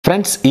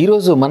Friends ఈ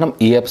రోజు మనం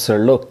ఈ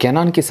ఎపిసోడ్ లో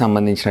కెనాన్ కి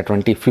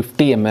సంబంధించినటువంటి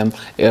 50mm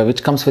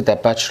which comes with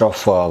aperture of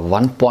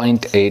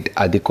 1.8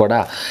 అది కూడా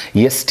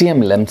STM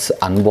లెన్స్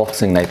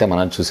అన్బాక్సింగ్ అయితే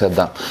మనం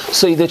చూసేద్దాం.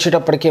 సో ఇది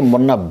వచ్చేటప్పటికి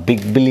మొన్న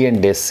బిగ్ బిలియన్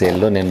డేస్ సేల్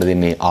లో నేను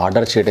దీన్ని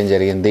ఆర్డర్ చేయడం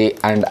జరిగింది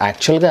అండ్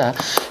యాక్చువల్ గా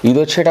ఇది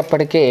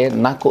వచ్చేటప్పటికే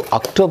నాకు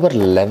అక్టోబర్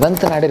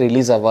 11th నాడే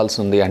రిలీజ్ అవ్వాల్సి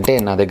ఉంది, అంటే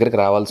నా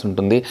దగ్గరికి రావాల్సి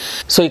ఉంటుంది.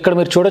 సో ఇక్కడ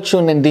మీరు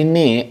చూడొచ్చు నేను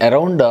దీన్ని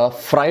అరౌండ్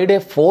ఫ్రైడే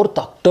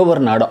 4th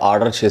అక్టోబర్ నాడు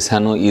ఆర్డర్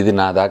చేశాను. ఇది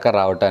నా దాకా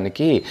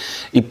రావడానికి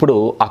ఇప్పుడు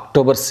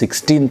అక్టోబర్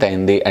 16th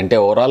అయింది, అంటే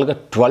ఓవరాల్గా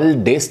 12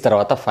 డేస్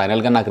తర్వాత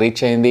ఫైనల్గా నాకు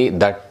రీచ్ అయింది.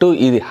 దట్టు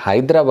ఇది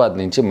హైదరాబాద్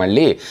నుంచి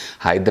మళ్ళీ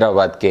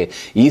హైదరాబాద్కే.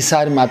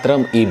 ఈసారి మాత్రం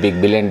ఈ బిగ్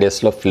బిలియన్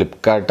డేస్లో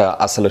ఫ్లిప్కార్ట్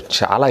అసలు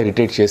చాలా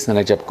ఇరిటేట్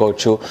చేసిందని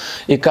చెప్పుకోవచ్చు.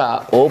 ఇక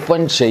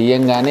ఓపెన్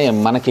చెయ్యంగానే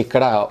మనకి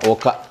ఇక్కడ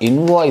ఒక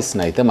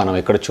ఇన్వాయిస్ని అయితే మనం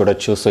ఇక్కడ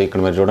చూడొచ్చు. సో ఇక్కడ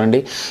మీరు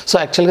చూడండి. సో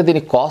యాక్చువల్గా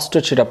దీని కాస్ట్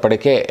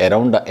వచ్చేటప్పటికే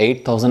అరౌండ్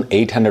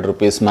 8,800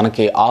 రూపీస్,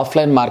 మనకి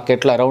ఆఫ్లైన్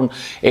మార్కెట్లో అరౌండ్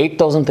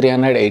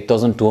 8,300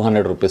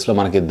 8,200 రూపీస్లో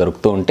మనకి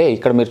దొరుకుతూ ఉంటే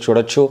ఇక్కడ మీరు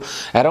చూడొచ్చు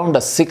అరౌండ్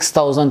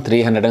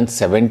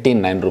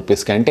 6,379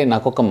 రూపీస్కి, అంటే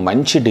నాకు ఒక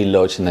మంచి డీల్లో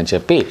వచ్చిందని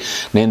చెప్పి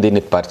నేను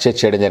దీన్ని పర్చేజ్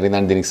చేయడం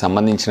జరిగింది. దీనికి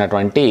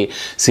సంబంధించినటువంటి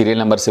సీరియల్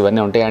నెంబర్స్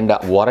ఇవన్నీ ఉంటాయి అండ్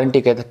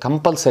వారంటీకి అయితే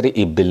కంపల్సరీ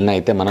ఈ బిల్ని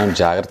అయితే మనం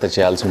జాగ్రత్త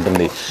చేయాల్సి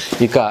ఉంటుంది.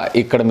 ఇక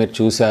ఇక్కడ మీరు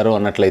చూసారు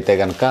అన్నట్లయితే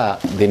కనుక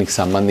దీనికి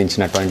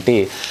సంబంధించినటువంటి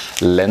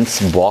లెన్స్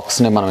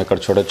బాక్స్ని మనం ఇక్కడ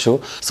చూడొచ్చు.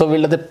 సో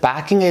వీళ్ళది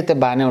ప్యాకింగ్ అయితే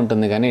బాగానే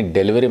ఉంటుంది కానీ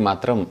డెలివరీ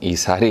మాత్రం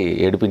ఈసారి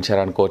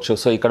ఏడిపించారనుకోవచ్చు.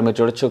 సో ఇక్కడ మీరు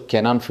చూడొచ్చు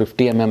కెనాన్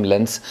 50mm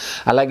లెన్స్,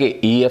 అలాగే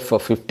EF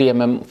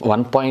 50mm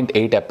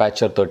 1.8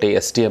 అపాచర్ తోటి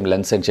STM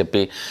లెన్స్ అని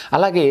చెప్పి,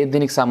 అలాగే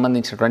దీనికి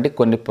సంబంధించినటువంటి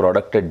కొన్ని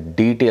ప్రోడక్ట్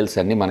డీటెయిల్స్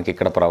అన్ని మనకి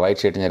ఇక్కడ ప్రొవైడ్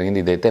చేయడం జరిగింది.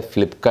 ఇదైతే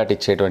ఫ్లిప్కార్ట్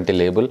ఇచ్చేటువంటి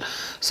లేబుల్.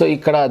 సో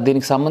ఇక్కడ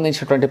దీనికి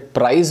సంబంధించినటువంటి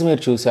ప్రైస్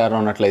మీరు చూసారు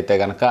అన్నట్లయితే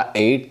కనుక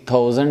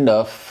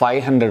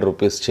 8,500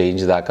 రూపీస్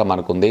చేంజ్ దాకా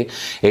మనకుంది.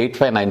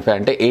 8,595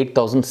 అంటే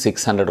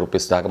 8,600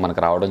 రూపీస్ దాకా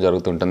మనకు రావడం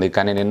జరుగుతుంటుంది.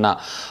 కానీ నిన్న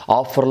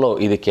ఆఫర్లో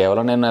ఇది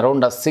కేవలం నేను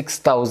అరౌండ్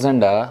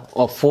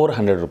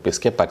 6,400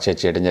 రూపీస్కే పర్చేజ్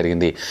చేయడం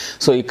జరిగింది.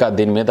 సో ఇక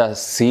దీని మీద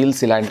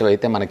సీల్స్ ఇలాంటివి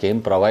అయితే మనకేం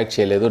ప్రొవైడ్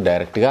చేయలేదు,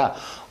 డైరెక్ట్గా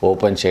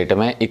ఓపెన్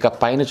చేయటమే. ఇక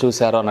పైన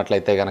చూసారో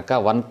అన్నట్లయితే కనుక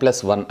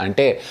 1+1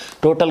 అంటే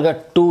టోటల్గా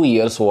 2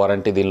 years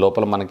వారంటీ దీని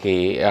లోపల మనకి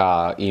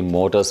ఈ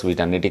మోటార్స్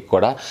వీటన్నిటికి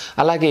కూడా.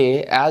 అలాగే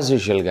యాజ్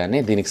యూజువల్గానే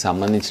దీనికి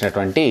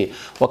సంబంధించినటువంటి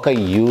ఒక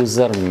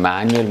యూజర్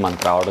మాన్యువల్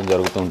మనకు రావడం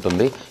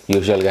జరుగుతుంటుంది.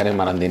 యూజువల్గానే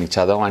మనం దీనికి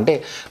చదవం, అంటే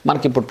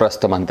మనకి ఇప్పుడు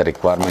ప్రస్తుతం అంత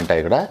రిక్వైర్మెంట్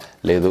అయి కూడా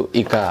లేదు.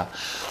 ఇక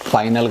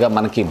ఫైనల్గా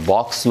మనకి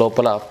బాక్స్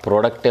లోపల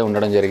ప్రోడక్టే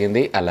ఉండడం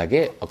జరిగింది,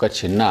 అలాగే ఒక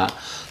చిన్న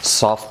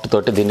సాఫ్ట్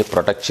తోటి దీన్ని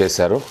ప్రొటెక్ట్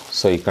చేశారు.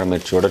 సో ఇక్కడ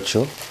మీరు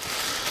చూడొచ్చు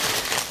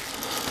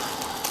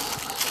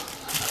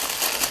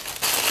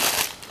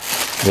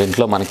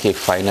దీంట్లో మనకి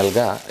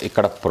ఫైనల్గా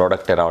ఇక్కడ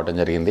ప్రోడక్టే రావడం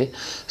జరిగింది.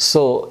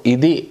 సో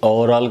ఇది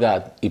ఓవరాల్గా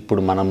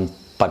ఇప్పుడు మనం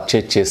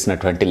పర్చేజ్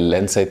చేసినటువంటి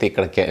లెన్స్ అయితే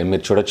ఇక్కడ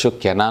మీరు చూడొచ్చు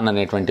కెనాన్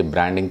అనేటువంటి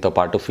బ్రాండింగ్తో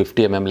పాటు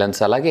 50mm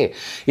లెన్స్, అలాగే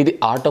ఇది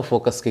ఆటో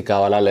ఫోకస్కి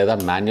కావాలా లేదా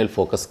మాన్యువల్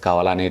ఫోకస్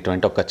కావాలా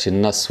అనేటువంటి ఒక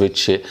చిన్న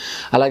స్విచ్,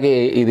 అలాగే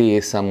ఇది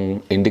సమ్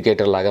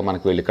ఇండికేటర్ లాగా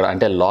మనకు వీళ్ళు ఇక్కడ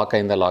అంటే లాక్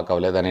అయిందా లాక్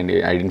అవ్వలేదా అని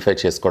ఐడెంటిఫై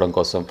చేసుకోవడం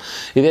కోసం.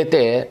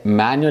 ఇదైతే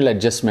మాన్యువల్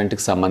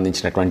అడ్జస్ట్మెంట్కి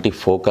సంబంధించినటువంటి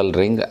ఫోకల్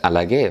రింగ్,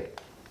 అలాగే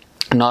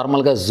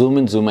నార్మల్గా జూమ్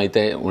ఇన్ జూమ్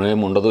అయితే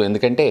ఏమి ఉండదు,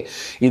 ఎందుకంటే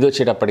ఇది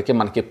వచ్చేటప్పటికి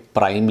మనకి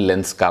ప్రైమ్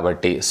లెన్స్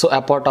కాబట్టి. సో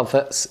అపార్ట్ ఆఫ్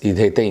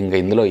ఇదైతే ఇంకా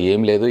ఇందులో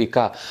ఏం లేదు. ఇక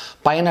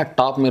పైన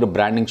టాప్ మీరు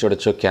బ్రాండింగ్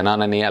చూడొచ్చు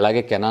కెనాన్ అని,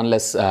 అలాగే Canon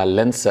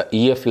lens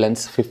EF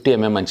lens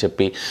 50mm అని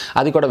చెప్పి,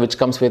 అది కూడా which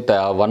comes with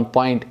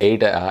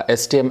 1.8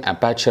 STM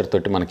aperture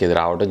తోటి మనకి ఇది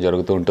రావడం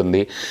జరుగుతూ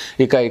ఉంటుంది.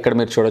 ఇక ఇక్కడ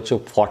మీరు చూడొచ్చు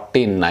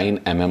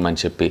 49mm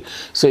అని చెప్పి.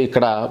 సో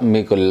ఇక్కడ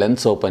మీకు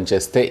లెన్స్ ఓపెన్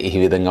చేస్తే ఈ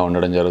విధంగా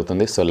ఉండడం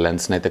జరుగుతుంది. సో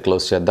లెన్స్ని అయితే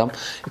క్లోజ్ చేద్దాం.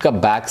 ఇక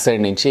బ్యాక్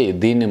సైడ్ నుంచి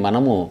దీన్ని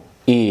మనము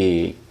ఈ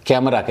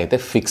కెమెరాకి అయితే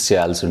ఫిక్స్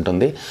చేయాల్సి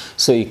ఉంటుంది.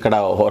 సో ఇక్కడ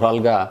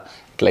ఓవరాల్గా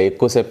ఇట్లా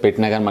ఎక్కువసేపు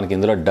పెట్టినా కానీ మనకి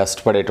ఇందులో డస్ట్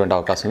పడేటువంటి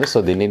అవకాశం ఉంది. సో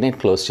దీన్ని నేను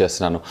క్లోజ్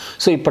చేస్తున్నాను.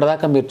 సో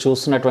ఇప్పటిదాకా మీరు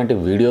చూస్తున్నటువంటి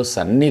వీడియోస్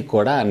అన్నీ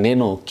కూడా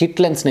నేను కిట్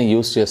లెన్స్ని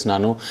యూస్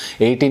చేస్తున్నాను.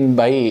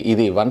 18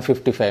 ఇది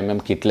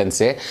 155mm కిట్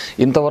లెన్సే.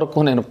 ఇంతవరకు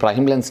నేను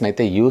ప్రైమ్ లెన్స్ని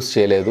అయితే యూస్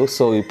చేయలేదు.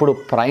 సో ఇప్పుడు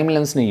ప్రైమ్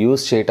లెన్స్ని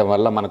యూస్ చేయటం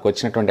వల్ల మనకు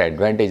వచ్చినటువంటి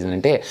అడ్వాంటేజ్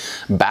ఏంటంటే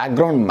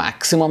బ్యాక్గ్రౌండ్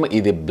మ్యాక్సిమం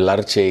ఇది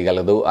బ్లర్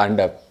చేయగలదు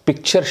అండ్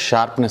పిక్చర్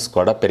షార్ప్నెస్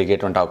కూడా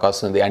పెరిగేటువంటి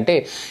అవకాశం ఉంది. అంటే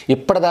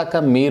ఇప్పటిదాకా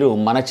మీరు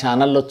మన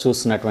ఛానల్లో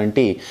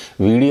చూసినటువంటి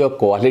వీడియో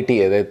క్వాలిటీ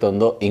ఏదైతే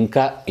ఉందో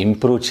ఇంకా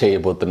ఇంప్రూవ్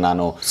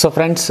చేయబోతున్నాను. సో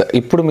ఫ్రెండ్స్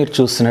ఇప్పుడు మీరు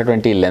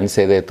చూస్తున్నటువంటి లెన్స్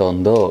ఏదైతే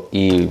ఉందో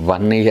ఈ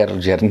 1 year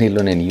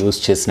జర్నీలో నేను యూజ్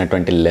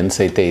చేసినటువంటి లెన్స్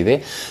అయితే ఇదే.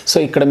 సో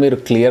ఇక్కడ మీరు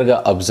క్లియర్గా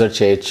అబ్జర్వ్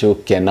చేయొచ్చు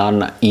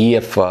కెనాన్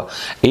EF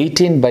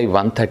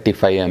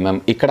 18x135mm.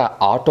 ఇక్కడ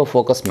ఆటో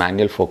ఫోకస్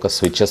మాన్యువల్ ఫోకస్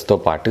స్విచెస్తో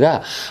పాటుగా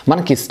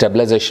మనకి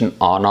స్టెబిలైజేషన్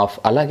ఆన్ ఆఫ్,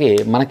 అలాగే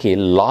మనకి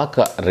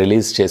లాక్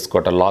రిలీజ్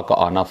చేసుకోవటం, లాక్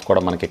ఆన్ ఆఫ్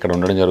కూడా మనకి ఇక్కడ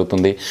ఉండడం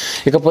జరుగుతుంది.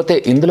 ఇకపోతే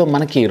ఇందులో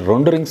మనకి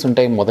 2 రింగ్స్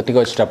ఉంటాయి. మొదటిగా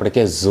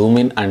వచ్చేటప్పటికే Zoom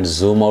in and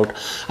Zoom out,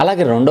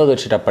 అలాగే రెండోది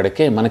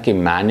వచ్చేటప్పటికే మనకి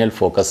మాన్యువల్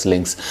ఫోకస్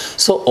లింక్స్.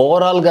 సో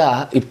ఓవరాల్గా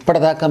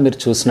ఇప్పటిదాకా మీరు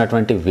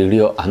చూసినటువంటి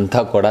వీడియో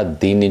అంతా కూడా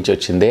దీని నుంచి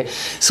వచ్చిందే.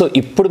 సో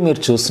ఇప్పుడు మీరు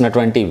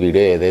చూసినటువంటి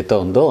వీడియో ఏదైతే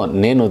ఉందో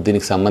నేను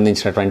దీనికి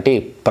సంబంధించినటువంటి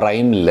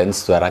ప్రైమ్ లెన్స్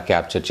ద్వారా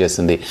క్యాప్చర్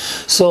చేసింది.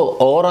 సో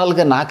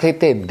ఓవరాల్గా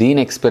నాకైతే దీని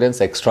ఎక్స్పీరియన్స్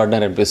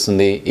ఎక్స్ట్రాడినరీ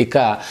అనిపిస్తుంది. ఇక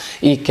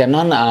ఈ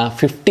కెనాన్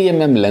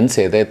 50mm లెన్స్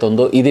ఏదైతే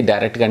ఉందో ఇది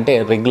డైరెక్ట్గా అంటే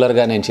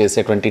రెగ్యులర్గా నేను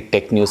చేసేటువంటి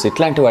టెక్ న్యూస్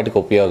ఇట్లాంటి వాటికి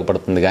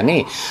ఉపయోగపడుతుంది, కానీ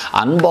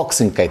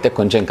అన్బాక్సింగ్ అయితే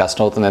కొంచెం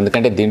కష్టం అవుతుంది.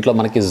 ఎందుకంటే దీంట్లో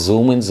మనకి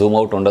జూమ్ ఇన్ జూమ్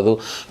అవుట్ ఉండదు,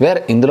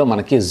 వేరే ఇందులో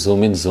మనకి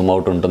జూమ్ ఇన్ జూమ్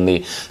అవుట్ ఉంటుంది.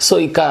 సో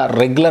ఇక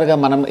రెగ్యులర్గా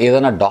మనం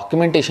ఏదైనా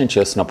డాక్యుమెంటేషన్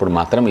చేసినప్పుడు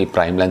మాత్రం ఈ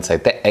ప్రైమ్ లెన్స్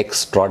అయితే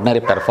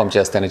ఎక్స్ట్రాడినరీ పెర్ఫామ్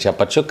చేస్తాయని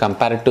చెప్పొచ్చు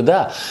compared to the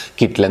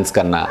kit lens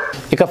కన్నా.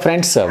 ఇక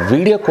ఫ్రెండ్స్,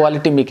 వీడియో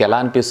క్వాలిటీ మీకు ఎలా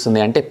అనిపిస్తుంది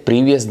అంటే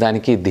ప్రీవియస్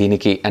దానికి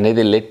దీనికి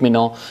అనేది లెట్ మీ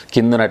నో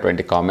కింద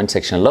ఉన్నటువంటి కామెంట్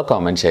సెక్షన్లో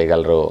కామెంట్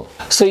చేయగలరు.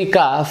 సో ఇక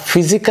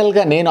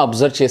ఫిజికల్గా నేను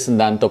అబ్జర్వ్ చేసిన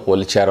దాంతో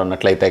పోల్చారు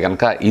అన్నట్లయితే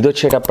కనుక ఇది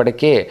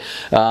వచ్చేటప్పటికే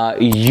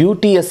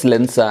యూటీఎస్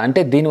లెన్స్.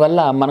 అంటే దీనివల్ల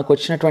మనకు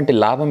వచ్చినటువంటి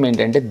లాభం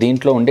ఏంటంటే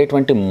దీంట్లో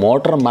ఉండేటువంటి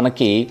మోటార్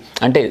మనకి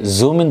అంటే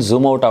జూమ్ ఇన్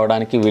జూమ్ అవుట్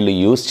అవడానికి వీళ్ళు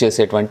యూజ్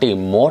చేసేటువంటి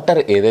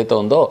మోటార్ ఏదైతే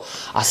ఉందో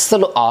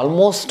అస్సలు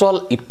ఆల్మోస్ట్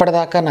ఆల్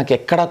ఇప్పటిదాకా నాకు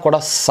ఎక్కడా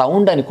కూడా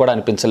సౌండ్ అని కూడా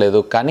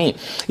అనిపించలేదు. కానీ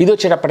ఇది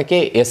వచ్చేటప్పటికే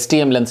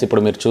ఎస్టీఎం లెన్స్.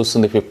 ఇప్పుడు మీరు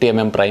చూస్తుంది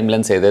 50mm ప్రైమ్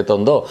లెన్స్ ఏదైతే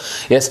ఉందో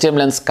ఎస్టీఎం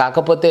లెన్స్.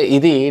 కాకపోతే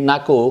ఇది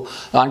నాకు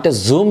అంటే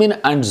Zoom in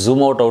and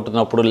Zoom out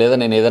అవుతున్నప్పుడు లేదా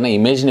నేను ఏదైనా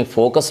ఇమేజ్ని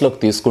ఫోకస్లోకి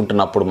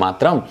తీసుకుంటున్నప్పుడు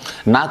మాత్రం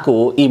నాకు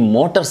ఈ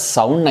మోటార్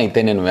సౌండ్ అయితే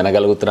నేను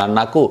వినగలుగుతున్నాను.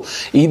 నాకు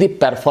ఇది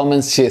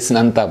పెర్ఫార్మెన్స్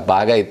చేసినంత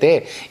బాగా అయితే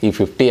ఈ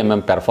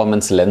 50mm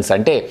పెర్ఫార్మెన్స్ లెన్స్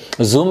అంటే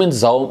జూమ్ ఇన్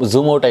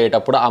జూమ్ అవుట్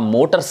అయ్యేటప్పుడు ఆ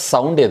మోటార్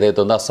సౌండ్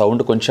ఏదైతే ఉందో ఆ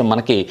సౌండ్ కొంచెం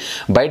మనకి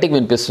బయటికి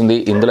వినిపిస్తుంది,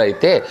 ఇందులో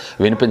అయితే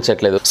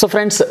వినిపించట్లేదు. సో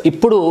ఫ్రెండ్స్,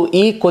 ఇప్పుడు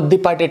ఈ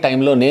కొద్దిపాటి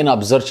టైంలో నేను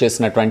అబ్జర్వ్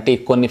చేసినటువంటి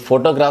కొన్ని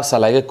ఫోటోగ్రాఫ్స్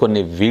అలాగే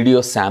కొన్ని వీడియో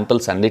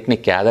శాంపిల్స్ అన్నిటిని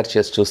గ్యాదర్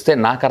చేసి చూస్తే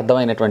నాకు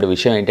అర్థమైనటువంటి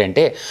విషయం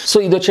ఏంటంటే సో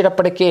ఇది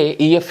వచ్చేటప్పటికే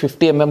ఈ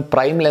 50mm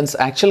ప్రైమ్ లెన్స్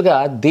యాక్చువల్గా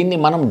దీన్ని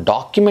మనం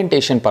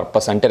డాక్యుమెంటేషన్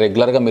పర్పస్ అంటే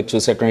రెగ్యులర్గా మీరు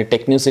చూసేటువంటి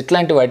టెక్ న్యూస్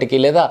ఇట్లాంటి వాటికి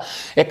లేదా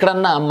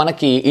ఎక్కడన్నా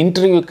మనకి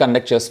ఇంటర్వ్యూ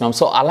కండక్ట్ చేస్తున్నాం,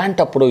 సో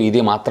అలాంటప్పుడు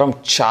ఇది మాత్రం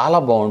చాలా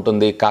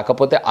బాగుంటుంది.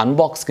 కాకపోతే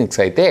అన్బాక్సింగ్స్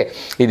అయితే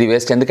ఇది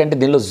వేస్ట్, ఎందుకంటే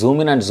దీనిలో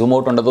Zoom in and Zoom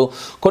out ఉండదు.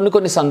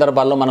 కొన్ని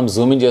సందర్భాల్లో మనం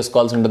జూమ్ ఇన్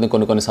చేసుకోవాల్సి ఉంటుంది,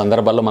 కొన్ని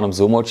సందర్భాల్లో మనం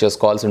జూమ్ అవుట్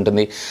చేసుకోవాల్సి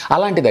ఉంటుంది.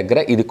 అలాంటి దగ్గర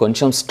ఇది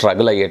కొంచెం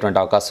స్ట్రగుల్ అయ్యేటువంటి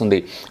అవకాశం ఉంది.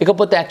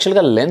 ఇకపోతే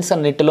యాక్చువల్గా లెన్స్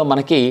అన్నిటిలో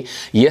మనకి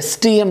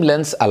ఎస్టీఎం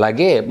లెన్స్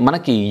అలాగే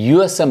మనకి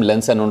యూఎస్ఎం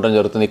లెన్స్ అని ఉండడం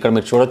జరుగుతుంది. ఇక్కడ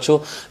మీరు చూడొచ్చు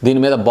దీని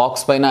మీద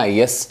బాక్స్ పైన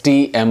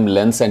ఎస్టీఎం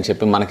లెన్స్ అని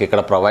చెప్పి మనకి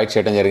ఇక్కడ ప్రొవైడ్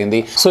చేయడం జరిగింది.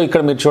 సో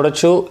ఇక్కడ మీరు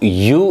చూడొచ్చు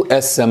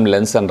యూఎస్ఎం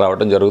లెన్స్ అని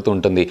రావడం జరుగుతూ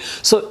ఉంటుంది.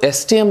 సో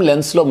ఎస్టీఎం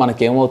లెన్స్లో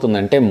మనకి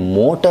ఏమవుతుందంటే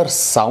మోటార్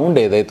సౌండ్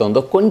ఏదైతే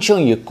ఉందో కొంచెం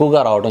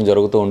ఎక్కువగా రావడం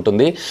జరుగుతూ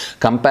ఉంటుంది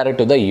compared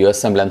to the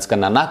USM lens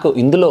కన్నా. నాకు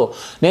ఇందులో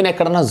నేను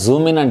ఎక్కడన్నా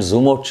Zoom in and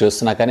Zoom out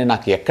చేస్తున్నా కానీ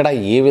నాకు ఎక్కడ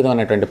ఏ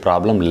విధమైనటువంటి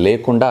ప్రాబ్లం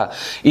లేకుండా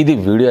ఇది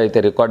వీడియో అయితే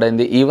రికార్డ్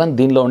అయింది. ఈవెన్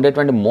దీనిలో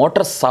ఉండేటువంటి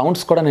మోటార్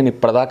సౌండ్స్ కూడా నేను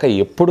ఇప్పటిదాకా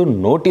ఎప్పుడు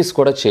నోటీస్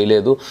కూడా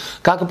చేయలేదు.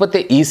 కాకపోతే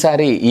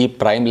ఈసారి ఈ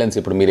ప్రైమ్ లెన్స్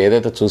ఇప్పుడు మీరు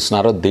ఏదైతే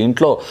చూస్తున్నారో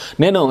దీంట్లో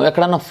నేను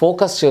ఎక్కడన్నా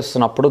ఫోకస్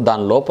చేస్తున్నప్పుడు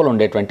దాని లోపల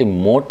ఉండేటువంటి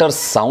మోటార్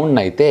సౌండ్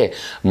అయితే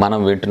మనం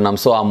వింటున్నాం.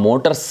 సో ఆ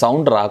మోటార్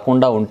సౌండ్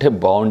రాకుండా ఉంటే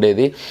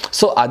బాగుండేది.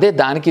 సో అదే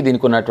దానికి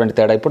దీనికి ఉన్నటువంటి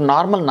తేడా. ఇప్పుడు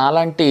నార్మల్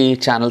నాలాంటి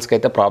ఛానల్స్కి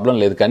అయితే ప్రాబ్లం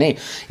లేదు, కానీ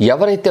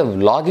ఎవరైతే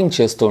వ్లాగింగ్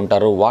చేస్తూ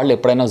ఉంటారో వాళ్ళు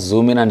ఎప్పుడైనా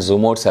Zoom in and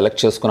Zoom out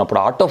select చేసుకున్నప్పుడు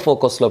ఆటో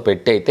ఫోకస్లో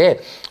పెట్టి అయితే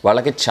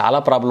వాళ్ళకి చాలా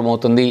ప్రాబ్లం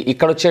అవుతుంది.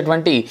 ఇక్కడ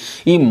వచ్చేటువంటి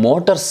ఈ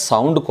మోటార్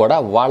సౌండ్ కూడా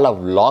వాళ్ళ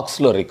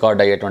వ్లాగ్స్లో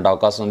రికార్డ్ అయ్యేటువంటి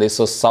అవకాశం ఉంది.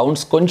 సో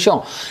సౌండ్స్ కొంచెం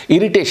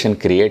ఇరిటేషన్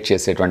క్రియేట్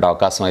చేసేటువంటి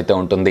అవకాశం అయితే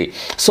ఉంటుంది.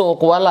 సో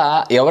ఒకవేళ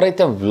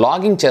ఎవరైతే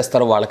వ్లాగింగ్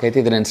చేస్తారో వాళ్ళకైతే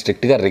ఇది నేను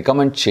స్ట్రిక్ట్గా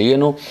రికమెండ్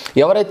చేయను.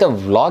 ఎవరైతే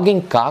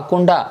వ్లాగింగ్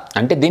కాకుండా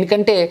అంటే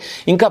దీనికంటే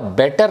ఇంకా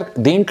బెటర్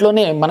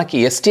దీంట్లోనే మనకి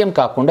ఎస్టీఎం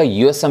కాకుండా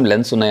యూఎస్ఎం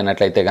లెన్స్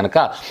ఉన్నాయన్నట్లయితే కనుక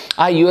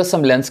ఆ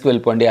యూఎస్ఎం లెన్స్కి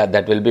వెళ్ళిపోండి,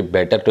 that will be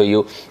better to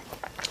you.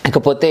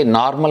 ఇకపోతే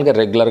నార్మల్గా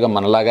రెగ్యులర్గా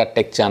మనలాగా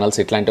టెక్ ఛానల్స్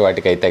ఇట్లాంటి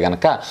వాటికి అయితే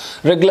కనుక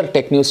రెగ్యులర్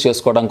టెక్ న్యూస్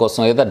చేసుకోవడం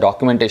కోసం లేదా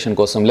డాక్యుమెంటేషన్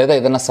కోసం లేదా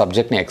ఏదైనా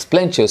సబ్జెక్ట్ని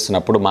ఎక్స్ప్లెయిన్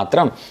చేస్తున్నప్పుడు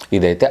మాత్రం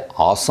ఇదైతే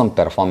ఆసమ్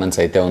పెర్ఫార్మెన్స్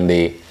అయితే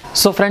ఉంది.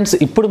 సో ఫ్రెండ్స్,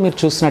 ఇప్పుడు మీరు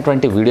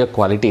చూసినటువంటి వీడియో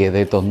క్వాలిటీ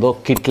ఏదైతే ఉందో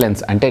కిట్ లెన్స్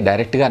అంటే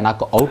డైరెక్ట్గా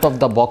నాకు అవుట్ ఆఫ్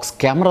ద బాక్స్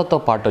కెమెరాతో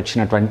పాటు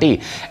వచ్చినటువంటి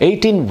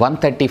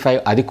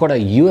 18-135 అది కూడా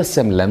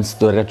యూఎస్ఎం లెన్స్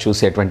ద్వారా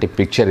చూసేటువంటి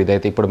పిక్చర్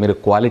ఇదైతే. ఇప్పుడు మీరు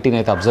క్వాలిటీని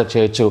అయితే అబ్జర్వ్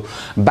చేయొచ్చు.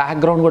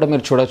 బ్యాక్గ్రౌండ్ కూడా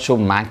మీరు చూడొచ్చు.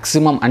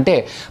 మ్యాక్సిమం అంటే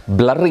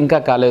బ్లర్ ఇంకా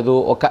కాలేదు,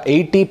 ఒక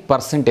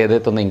 80%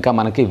 ఏదైతే ఉందో ఇంకా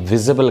మనకి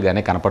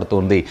విజిబుల్గానే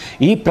కనపడుతుంది.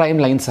 ఈ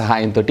ప్రైమ్ లైన్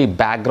సహాయంతో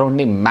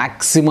బ్యాక్గ్రౌండ్ని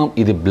మ్యాక్సిమం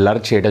ఇది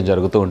బ్లర్ చేయడం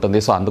జరుగుతూ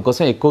ఉంటుంది. సో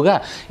అందుకోసం ఎక్కువగా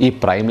ఈ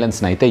ప్రైమ్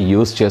లెన్స్ని అయితే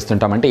యూస్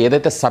చేస్తుంటాం. అంటే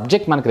ఏదైతే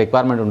సబ్జెక్ట్ మనకి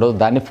రిక్వైర్మెంట్ ఉండదు,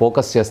 దాన్ని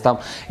ఫోకస్ చేస్తాం.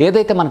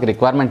 ఏదైతే మనకి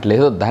రిక్వైర్మెంట్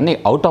లేదో దాన్ని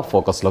అవుట్ ఆఫ్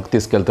ఫోకస్లోకి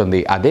తీసుకెళ్తుంది.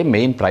 అదే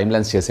మెయిన్ ప్రైమ్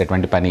లెన్స్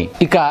చేసేటువంటి పని.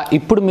 ఇక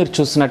ఇప్పుడు మీరు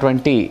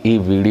చూస్తున్నటువంటి ఈ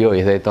వీడియో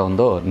ఏదైతే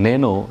ఉందో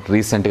నేను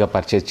రీసెంట్గా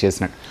పర్చేజ్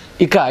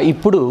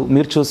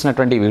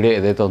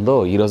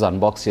ఈరోజు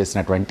అన్బాక్స్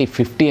చేసినటువంటి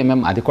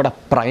 50mm, అది కూడా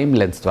ప్రైమ్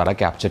లెన్స్ ద్వారా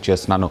క్యాప్చర్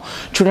చేస్తున్నాను.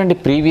 చూడండి,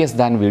 ప్రీవియస్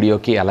దాని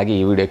వీడియోకి అలాగే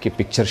ఈ వీడియోకి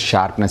పిక్చర్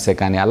షార్ప్నెస్సే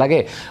కానీ అలాగే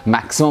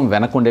మ్యాక్సిమం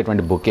వెనక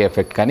ఉండేటువంటి బుకే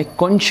ఎఫెక్ట్ కానీ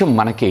కొంచెం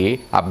మనకి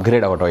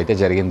అప్గ్రేడ్ అవ్వడం అయితే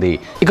జరిగింది.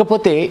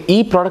 ఇకపోతే ఈ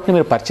ప్రోడక్ట్ని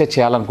మీరు పర్చేజ్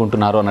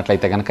చేయాలనుకుంటున్నారు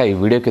అన్నట్లయితే కనుక ఈ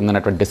వీడియో కింద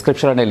ఉన్నటువంటి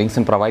డిస్క్రిప్షన్లో నేను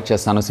లింక్స్ని ప్రొవైడ్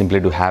చేస్తాను.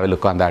 Simply do have a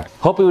look on that.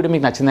 Hope ఈ వీడియో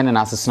మీకు నచ్చిందని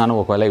నేను ఆశిస్తున్నాను.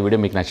 ఒకవేళ ఈ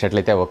వీడియో మీకు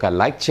నచ్చినట్లయితే ఒక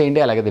లైక్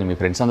చేయండి, అలాగే దీన్ని మీ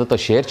ఫ్రెండ్స్ అందరితో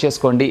షేర్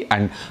చేసుకోండి.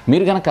 అండ్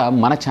మీరు కనుక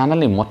మన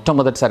ఛానల్ని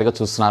మొట్టమొదటిసారిగా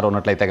చూస్తున్నారు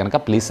అన్నట్లయితే కనుక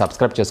ప్లీజ్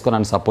సబ్స్క్రైబ్ చేసుకొని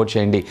నన్ను సపోర్ట్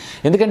చేయండి.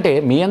 ఎందుకంటే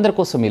మీ అందరి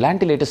కోసం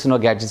ఇలాంటి లేటెస్ట్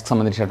గ్యాడ్జెట్స్కి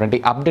సంబంధించినటువంటి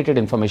అప్డేటెడ్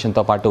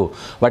ఇన్ఫర్మేషన్తో పాటు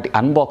వాటి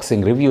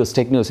unboxing, reviews,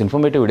 tech news,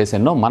 informative videos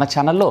ఎన్నో మన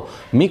ఛానల్లో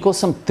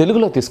మీకోసం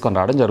తెలుగులో తీసుకొని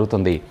రావడం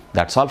జరుగుతుంది.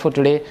 That's all for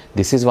today.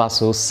 This is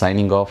Vasu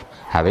signing off.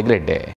 Have a great day.